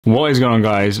What is going on,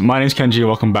 guys? My name is Kenji and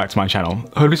welcome back to my channel.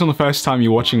 Hopefully it's not the first time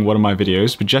you're watching one of my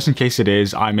videos, but just in case it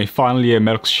is, I'm a final year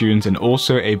medical student and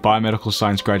also a biomedical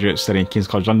science graduate studying King's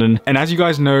College London. And as you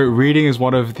guys know, reading is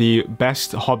one of the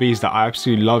best hobbies that I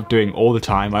absolutely love doing all the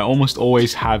time. I almost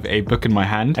always have a book in my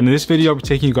hand. And in this video, I'll be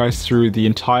taking you guys through the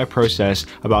entire process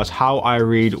about how I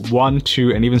read 1,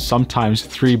 2, and even sometimes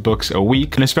 3 books a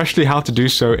week, and especially how to do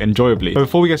so enjoyably. But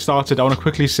before we get started, I want to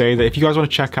quickly say that if you guys want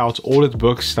to check out all of the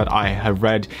books that I have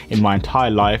read in my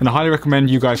entire life, and I highly recommend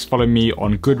you guys follow me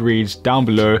on Goodreads down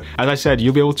below. As I said,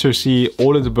 you'll be able to see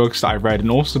all of the books that I've read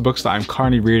and also the books that I'm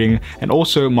currently reading, and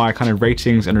also my kind of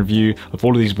ratings and review of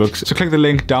all of these books. So click the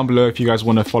link down below if you guys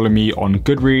want to follow me on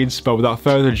Goodreads. But without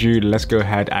further ado, let's go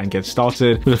ahead and get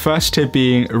started with the first tip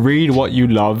being read what you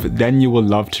love, then you will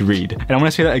love to read. And I'm going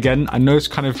to say that again. I know it's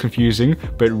kind of confusing,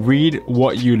 but read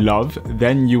what you love,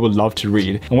 then you will love to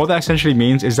read. And what that essentially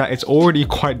means is that it's already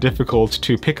quite difficult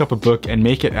to pick up a book and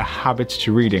make it a habit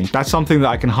to reading. That's something that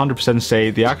I can 100% say.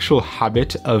 The actual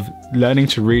habit of learning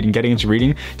to read and getting into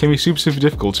reading can be super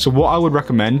difficult. So what I would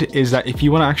recommend is that if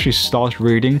you want to actually start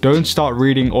reading, don't start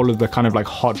reading all of the kind of like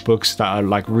hot books that are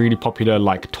like really popular,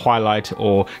 like Twilight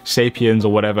or Sapiens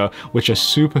or whatever, which are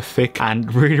super thick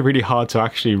and really hard to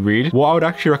actually read. What I would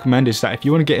actually recommend is that if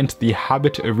you want to get into the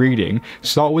habit of reading,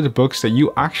 start with the books that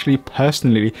you actually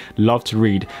personally love to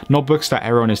read, not books that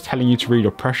everyone is telling you to read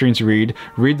or pressuring you to read.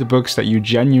 Read the books that you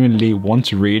genuinely want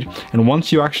to read. And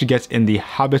once you actually get in the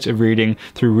habit of reading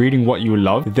through reading what you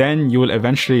love, then you will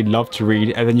eventually love to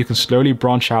read, and then you can slowly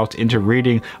branch out into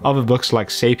reading other books like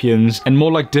Sapiens and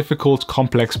more like difficult,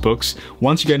 complex books.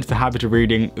 Once you get into the habit of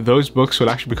reading, those books will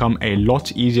actually become a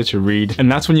lot easier to read,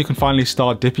 and that's when you can finally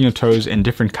start dipping your toes in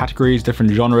different categories,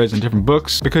 different genres, and different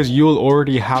books, because you'll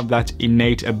already have that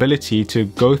innate ability to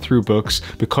go through books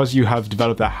because you have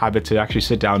developed that habit to actually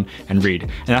sit down and read.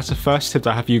 And that's the first tip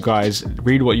that I have for you guys.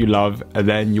 Read what you love, and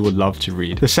then you will love to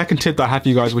read. The second tip that I have for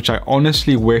you guys, which I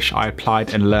honestly wish I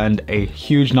applied and learned a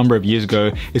huge number of years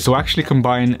ago, is to actually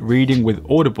combine reading with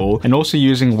Audible and also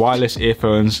using wireless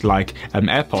earphones like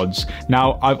AirPods.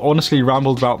 Now, I've honestly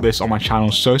rambled about this on my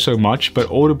channel so much,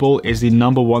 but Audible is the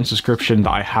 #1 subscription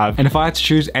that I have. And if I had to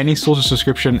choose any source of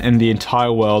subscription in the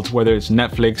entire world, whether it's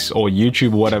Netflix or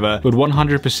YouTube or whatever, it would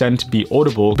 100% be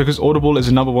Audible, because Audible is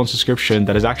a #1 subscription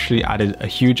that has actually added a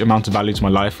huge amount of value to my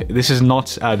life. This is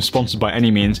not sponsored by any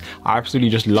means. I absolutely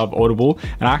just love Audible,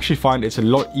 and I actually find it's a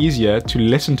lot easier to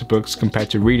listen to books compared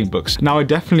to reading books. Now, I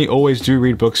definitely always do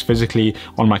read books physically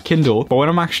on my Kindle, but when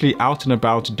I'm actually out and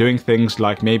about doing things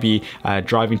like maybe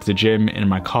driving to the gym in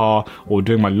my car, or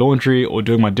doing my laundry, or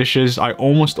doing my dishes, I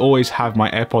almost always have my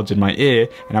AirPods in my ear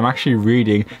and I'm actually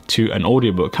reading to an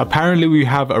audiobook. Apparently, we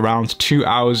have around 2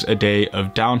 hours a day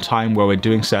of downtime where we're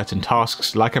doing certain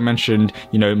tasks, like I mentioned,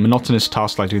 you know, monotonous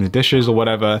tasks like doing the dishes or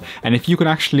whatever. And if you can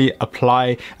actually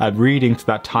apply reading to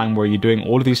that time where you're doing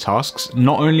all of these tasks,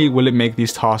 not only will it make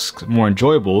these tasks more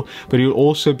enjoyable, but you'll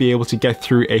also be able to get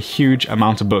through a huge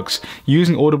amount of books.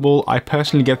 Using Audible, I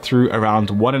personally get through around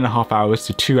 1.5 hours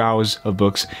to 2 hours of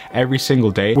books every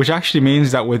single day, which actually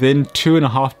means that within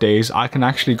 2.5 days, I can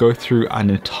actually go through an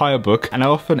entire book. And I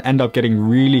often end up getting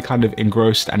really kind of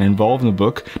engrossed and involved in the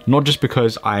book, not just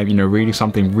because I'm, you know, reading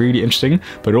something really interesting,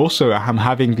 but also I'm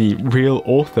having the real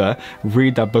author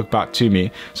read that book back to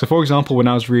me. So for example, when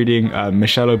I was reading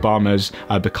Michelle Obama's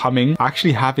Becoming,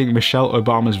 actually having Michelle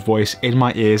Obama's voice in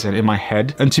my ears and in my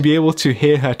head, and to be able to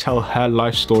hear her tell her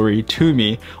life story to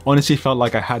me, honestly felt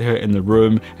like I had her in the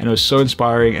room, and it was so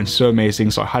inspiring and so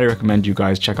amazing. So I highly recommend you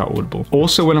guys check out Audible.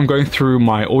 Also, when I'm going through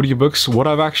my audiobooks, what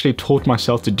I've actually taught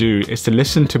myself to do is to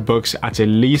listen to books at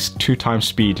least 2 times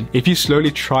speed. If you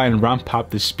slowly try and ramp up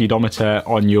the speedometer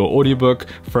on your audiobook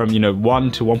from, you know,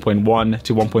 1 to 1.1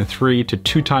 to 1.3 to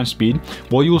 2 times speed,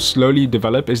 what you will slowly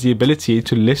develop is the ability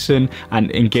to listen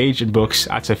and engage in books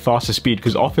at a faster speed,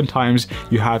 because oftentimes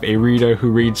you have a reader who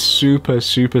reads super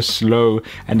slow,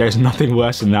 and there's nothing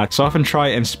worse than that. So I often try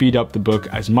and speed up the book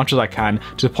as much as I can,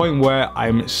 to the point where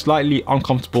I'm slightly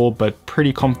uncomfortable but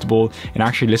pretty comfortable in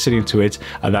actually listening to it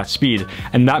at that speed.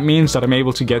 And that means that I'm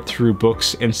able to get through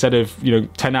books instead of, you know,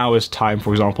 10 hours time,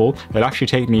 for example. It'll actually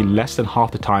take me less than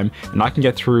half the time, and I can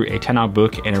get through a 10-hour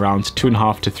book in around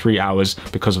 2.5 to 3 hours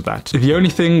because of that. The only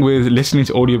thing with listening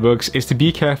to audiobooks is to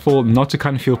be careful not to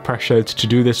kind of feel pressured to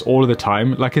do this all of the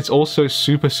time. Like, it's also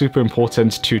super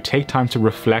important to take time to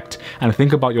reflect and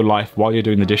think about your life while you're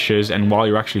doing the dishes and while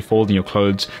you're actually folding your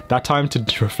clothes. That time to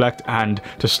reflect and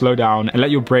to slow down and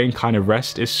let your brain kind of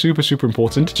rest is super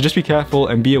important. So just be careful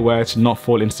and be aware to not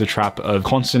fall into the trap of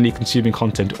constantly consuming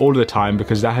content all of the time,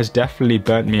 because that has definitely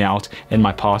burnt me out in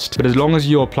my past. But as long as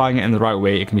you're applying it in the right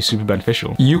way, it can be super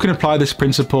beneficial. You can apply this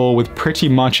principle with pretty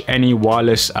much much any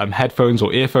wireless headphones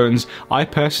or earphones. I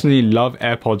personally love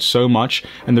AirPods so much,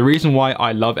 and the reason why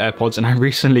I love AirPods, and I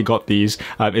recently got these,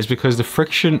 is because the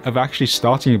friction of actually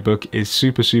starting a book is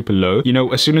super low. You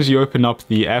know, as soon as you open up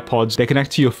the AirPods, they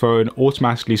connect to your phone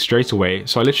automatically straight away.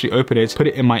 So I literally open it, put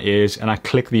it in my ears, and I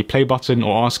click the play button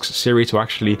or ask Siri to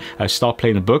actually start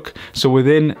playing the book. So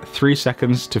within 3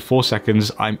 seconds to 4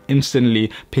 seconds, I'm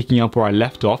instantly picking up where I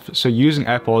left off. So using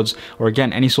AirPods, or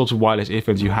again, any sort of wireless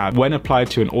earphones you have, when applied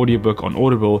to an audiobook on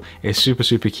Audible, is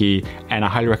super key, and I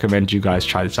highly recommend you guys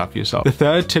try this out for yourself. The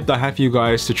third tip that I have for you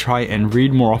guys to try and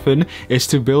read more often is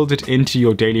to build it into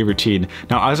your daily routine.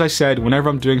 Now, as I said, whenever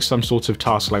I'm doing some sort of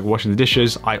task like washing the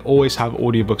dishes, I always have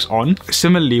audiobooks on.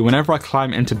 Similarly, whenever I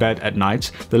climb into bed at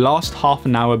night, the last half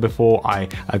an hour before I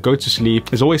go to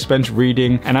sleep is always spent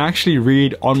reading, and I actually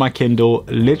read on my Kindle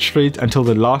literally until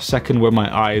the last second where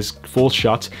my eyes fall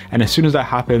shut, and as soon as that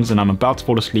happens and I'm about to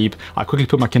fall asleep, I quickly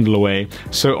put my Kindle away.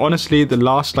 So honestly, the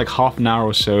last like half an hour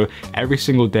or so every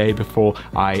single day before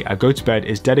I go to bed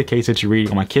is dedicated to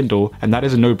reading on my Kindle, and that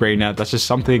is a no-brainer. That's just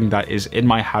something that is in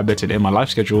my habit and in my life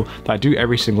schedule that I do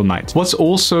every single night. What's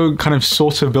also kind of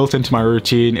sort of built into my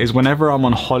routine is whenever I'm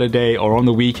on holiday or on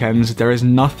the weekends, there is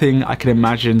nothing I can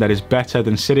imagine that is better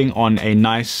than sitting on a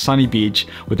nice sunny beach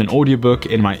with an audiobook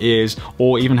in my ears,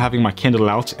 or even having my Kindle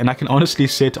out, and I can honestly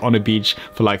sit on a beach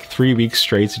for like 3 weeks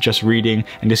straight just reading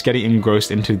and just getting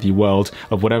engrossed into the world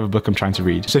of whatever book I'm trying to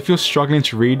read. So if you're struggling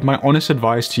to read, my honest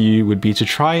advice to you would be to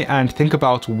try and think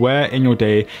about where in your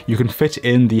day you can fit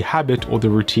in the habit or the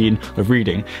routine of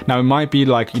reading. Now, it might be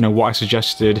like, you know, what I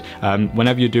suggested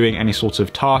whenever you're doing any sort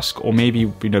of task, or maybe,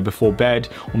 you know, before bed,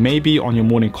 or maybe on your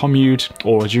morning commute,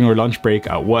 or during your lunch break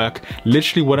at work.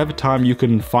 Literally whatever time you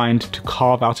can find to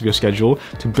carve out of your schedule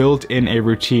to build in a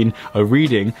routine of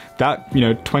reading, that, you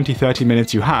know, 20-30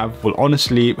 minutes you have will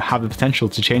honestly have the potential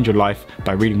to change your life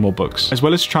by reading more books. As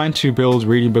well as trying to build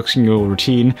reading books in your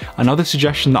routine, another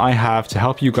suggestion that I have to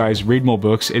help you guys read more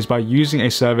books is by using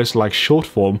a service like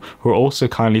Shortform, who are also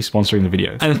kindly sponsoring the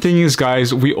video. And the thing is,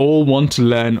 guys, we all want to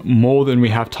learn more than we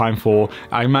have time for.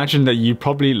 I imagine that you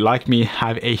probably, like me,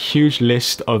 have a huge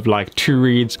list of like to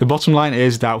reads. The bottom line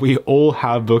is that we all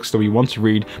have books that we want to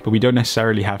read, but we don't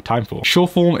necessarily have time for.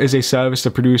 Shortform is a service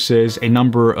that produces a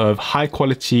number of high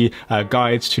quality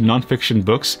guides to non-fiction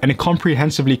books, and it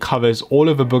comprehensively covers all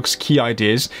of a book's key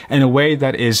ideas in a way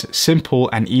that is simple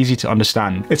and easy to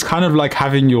understand. It's kind of like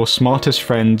having your smartest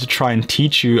friend try and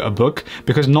teach you a book,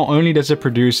 because not only does it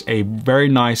produce a very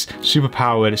nice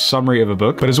superpowered summary of a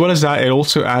book, but as well as that, it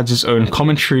also adds its own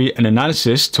commentary and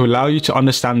analysis to allow you to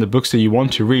understand the books that you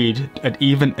want to read at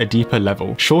even a deeper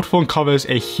level. Shortform covers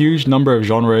a huge number of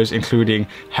genres, including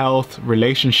health,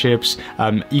 relationships,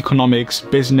 economics,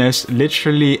 business.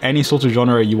 Literally any sort of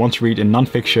genre you want to read in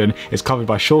non-fiction is covered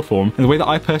by Shortform. And the way that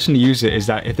I personally use it is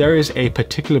that if there is a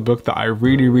particular book that I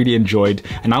really enjoyed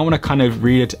and I want to kind of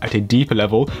read it at a deeper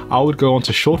level, I would go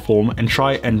onto Shortform and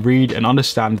try and read and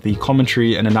understand the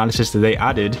commentary and analysis that they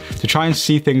added to try and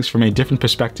see things from a different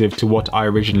perspective to what I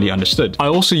originally understood. I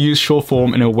also use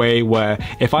Shortform in a way where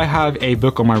if I have a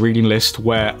book on my reading list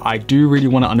where I do really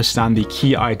want to understand the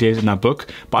key ideas in that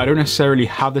book, but I don't necessarily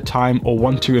have the time or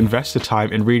want to invest the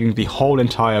time in reading the whole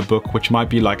entire book, which might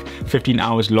be like 15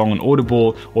 hours long on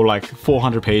Audible or like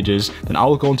 400 pages, then I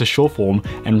will go into Shortform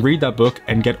and read that book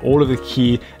and get all of the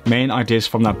key main ideas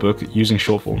from that book using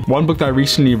Shortform. One book that I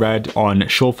recently read on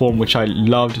Shortform, which I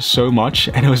loved so much,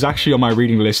 and it was actually on my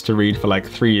reading list to read for like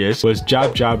 3 years, was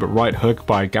Jab Jab Right Hook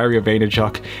by Gary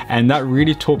Vaynerchuk, and that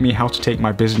really taught me how to take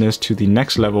my business to the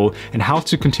next level and how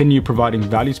to continue providing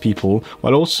value to people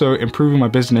while also improving my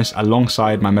business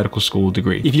alongside my medical school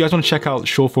degree. If you guys want to check out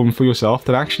Shortform for yourself,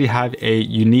 then I actually have a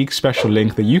unique special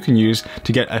link that you can use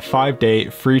to get a 5-day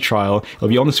free trial. It'll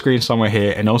be on the screen somewhere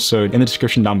here and also in the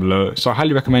description down below. So I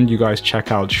highly recommend you guys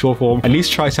check out Shortform. At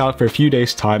least try it out for a few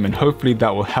days time, and hopefully that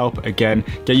will help again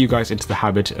get you guys into the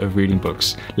habit of reading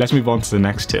books. Let's move on to the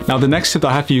next tip. Now, the next tip that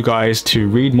I have for you guys to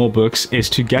read more books is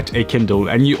to get a Kindle.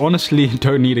 And you honestly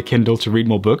don't need a Kindle to read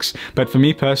more books, but for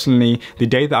me personally, the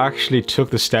day that I actually took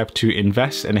the step to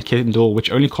invest in a Kindle,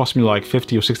 which only cost me like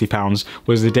 50 or 60 pounds,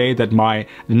 was the day that the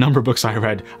number of books I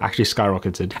read actually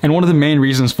skyrocketed. And one of the main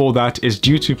reasons for that is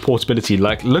due to portability.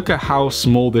 Like, look at how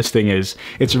small this thing is.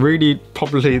 It's really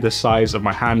probably the size of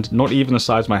my hand, not even the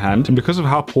size of my hand. And because of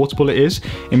how portable it is,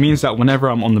 it means that whenever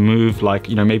I'm on the move, like,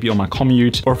 you know, maybe on my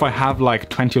commute, or if I have like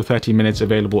 20 or 30 minutes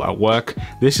available at work,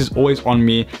 this is always on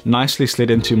me, nicely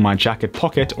slid into my jacket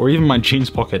pocket or even my jeans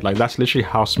pocket. Like, that's literally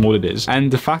how small it is.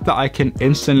 And the fact that I can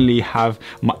instantly have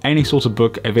any sort of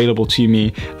book available to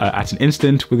me at an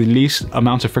instant with the least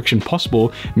amount of friction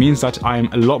possible means that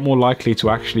I'm a lot more likely to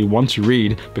actually want to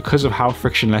read because of how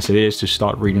frictionless it is to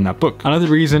start reading that book. Another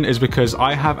reason is because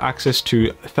I have access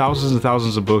to thousands and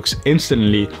thousands of books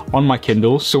instantly on my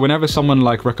Kindle. So whenever someone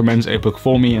like recommends a book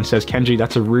for me and says, Kenji,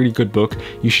 that's a really good book,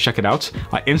 you should check it out,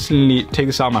 I instantly take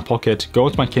this out of my pocket, go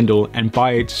onto my Kindle and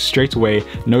buy it straight away,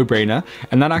 no brainer.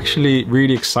 And that actually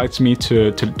really excites me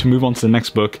to move on to the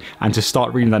next book and to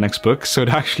start reading that next book. So it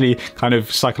actually kind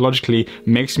of psychologically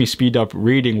makes me speed up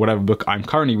reading whatever book I'm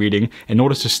currently reading in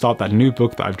order to start that new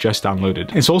book that I've just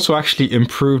downloaded. It's also actually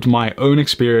improved my own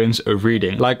experience of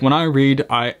reading. Like when I read,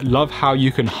 I love how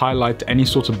you can highlight any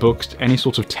sort of books, any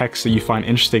sort of text that you find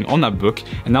interesting on that book,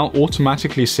 and that'll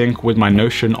automatically sync with my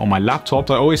Notion on my laptop.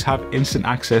 So I always have instant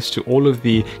access to all of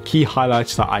the key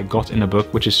highlights that I got in a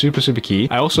book, which is super key.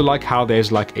 I also like how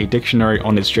there's like a dictionary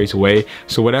on it straight away.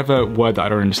 So whatever word that I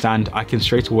don't understand, I can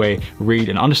straight away read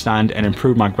and understand and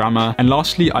improve my grammar. And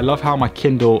lastly, I love how my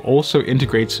Kindle also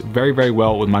integrates very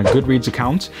well with my Goodreads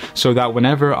account, so that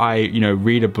whenever I,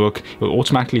 read a book, it will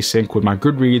automatically sync with my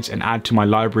Goodreads and add to my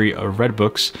library of read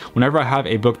books. Whenever I have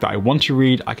a book that I want to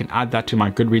read, I can add that to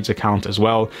my Goodreads account as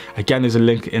well. Again, there's a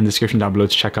link in the description down below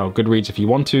to check out Goodreads if you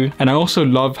want to. And I also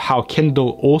love how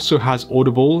Kindle also has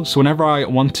Audible. So whenever I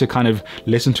want to kind of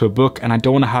listen to a book and I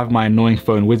don't want to have my annoying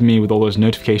phone with me with all those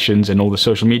notifications and all the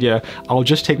social media, I'll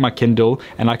just take my Kindle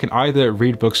and I can either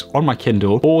read books on my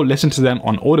Kindle or listen to them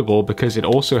on Audible, because it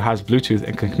also has Bluetooth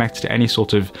and can connect to any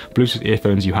sort of Bluetooth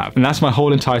earphones you have. And that's my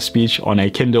whole entire speech on a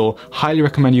Kindle. Highly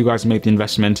recommend you guys make the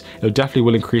investment. It definitely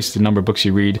will increase the number of books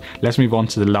you read. Let's move on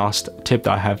to the last tip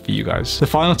that I have for you guys. The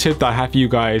final tip that I have for you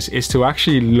guys is to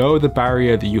actually lower the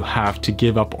barrier that you have to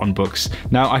give up on books.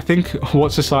 Now, I think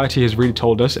what society has really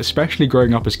told us, especially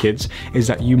growing up as kids, is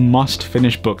that you must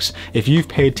finish books. If you've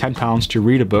paid £10 to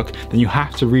read a book, then you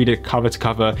have to read it cover to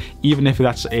cover, even if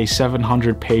that's a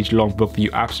 700-page long book that you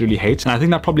absolutely hate. And I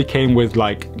think that probably came with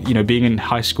being in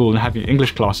high school and having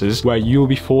English classes where you will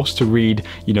be forced to read,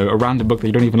 a random book that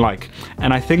you don't even like.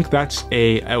 And I think that's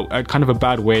a kind of a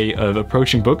bad way of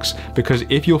approaching books, because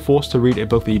if you're forced to read a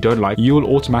book that you don't like, you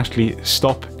will automatically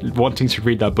stop wanting to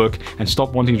read that book and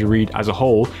stop wanting to read as a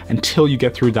whole until you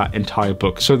get through that entire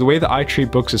book. So the way that I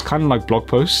treat books is kind of like blog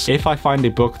posts. If I find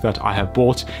a book that I have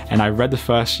bought and I read the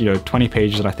first 20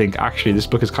 pages and I think actually this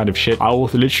book is kind of shit, I will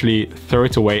literally throw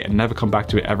it away and never come back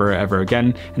to it ever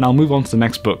again, and I'll move on to the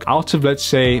next book. Out of, let's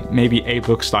say, maybe 8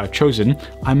 books that I've chosen,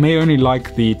 I may only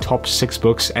like the top 6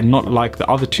 books and not like the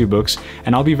other 2 books,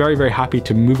 and I'll be very happy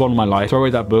to move on in my life, throw away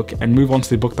that book and move on to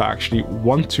the book that I actually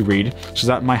want to read, so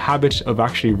that my habit of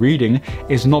actually reading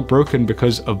is not broken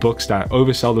because of books that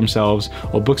oversell themselves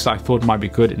or books that I thought might be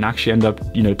good and actually end up,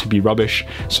 to be rubbish.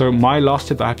 So my last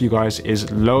tip that I have for you guys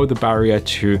is lower the barrier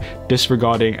to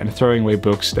disregarding and throwing away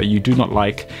books that you do not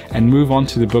like and move on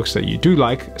to the books that you do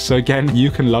like. So again,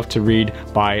 you can love to read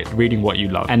by reading what you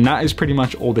love. And that is pretty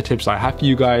much all the tips I have for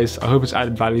you guys. I hope it's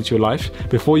added value to your life.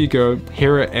 Before you go,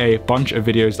 here are a bunch of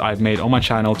videos that I've made on my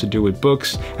channel to do with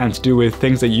books and to do with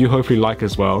things that you hopefully like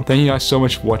as well. Thank you guys so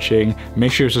much for watching.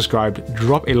 Make sure you're subscribed,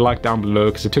 drop a like down below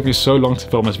because it took me so long to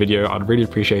film this video. I'd really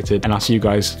appreciate it, and I'll see you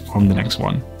guys on the next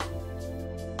one.